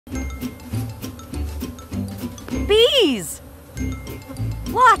Bees!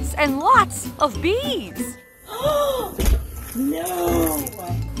 Lots and lots of bees! No!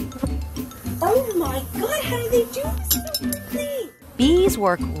 Oh my God, how do they do this so quickly? Bees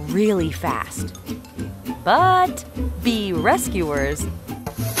work really fast, but bee rescuers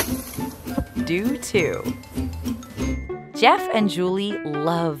do too. Jeff and Julie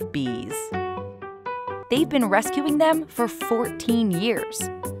love bees. They've been rescuing them for 14 years.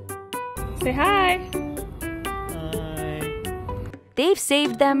 Say hi. Hi. They've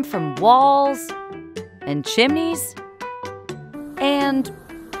saved them from walls and chimneys and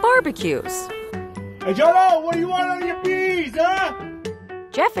barbecues. Hey, Dodo, what do you want out of your bees, huh?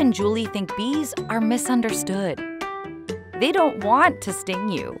 Jeff and Julie think bees are misunderstood. They don't want to sting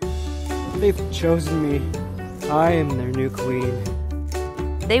you. They've chosen me. I am their new queen.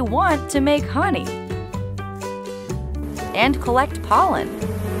 They want to make honey and collect pollen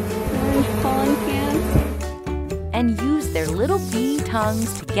Orange pollen cans. and use their little bee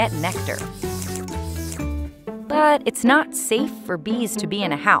tongues to get nectar. But it's not safe for bees to be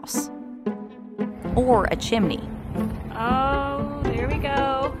in a house or a chimney. Oh, there we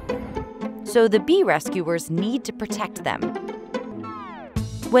go. So the bee rescuers need to protect them.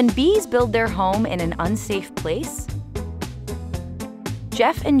 When bees build their home in an unsafe place,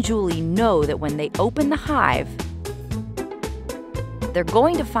 Jeff and Julie know that when they open the hive, they're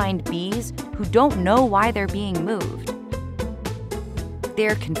going to find bees who don't know why they're being moved.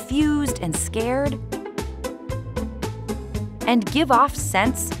 They're confused and scared and give off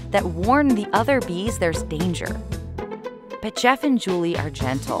scents that warn the other bees there's danger. But Jeff and Julie are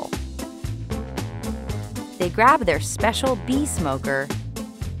gentle. They grab their special bee smoker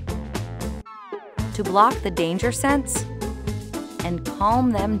to block the danger scents and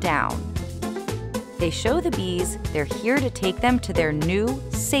calm them down. They show the bees they're here to take them to their new,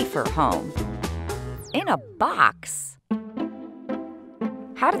 safer home. In a box.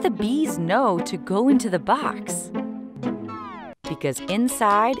 How did the bees know to go into the box? Because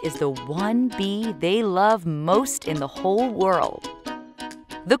inside is the one bee they love most in the whole world.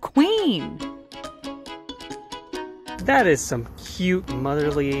 The queen! That is some cute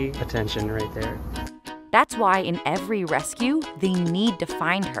motherly attention right there. That's why in every rescue, they need to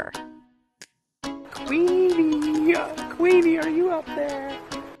find her. Queenie! Queenie, are you up there?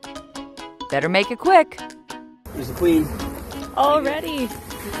 Better make it quick. There's the queen. Already.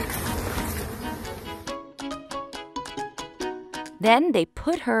 Then they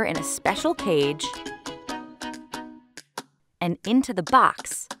put her in a special cage and into the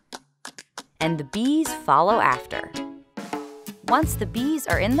box, and the bees follow after. Once the bees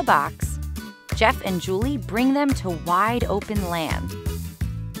are in the box, Jeff and Julie bring them to wide open land,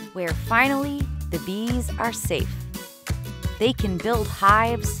 where finally the bees are safe. They can build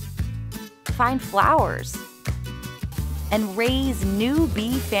hives, find flowers, and raise new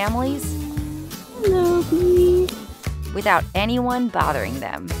bee families Hello, bee. without anyone bothering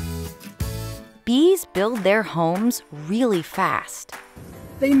them. Bees build their homes really fast,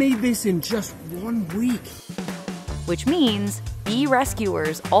 They made this in just 1 week. which means bee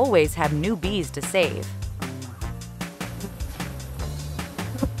rescuers always have new bees to save.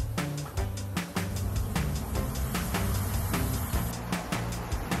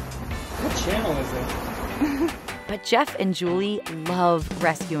 What channel is it? But Jeff and Julie love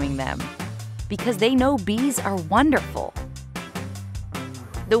rescuing them because they know bees are wonderful.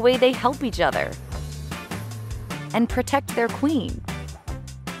 The way they help each other and protect their queen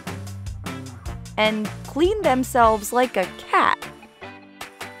and clean themselves like a cat.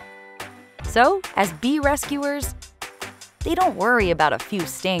 So, as bee rescuers, they don't worry about a few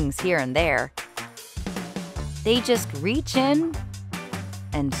stings here and there. They just reach in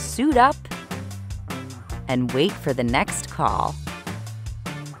and suit up and wait for the next call.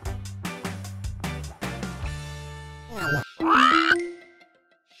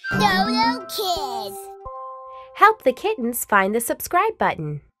 Dodo Kids. Help the kittens find the subscribe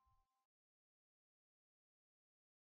button.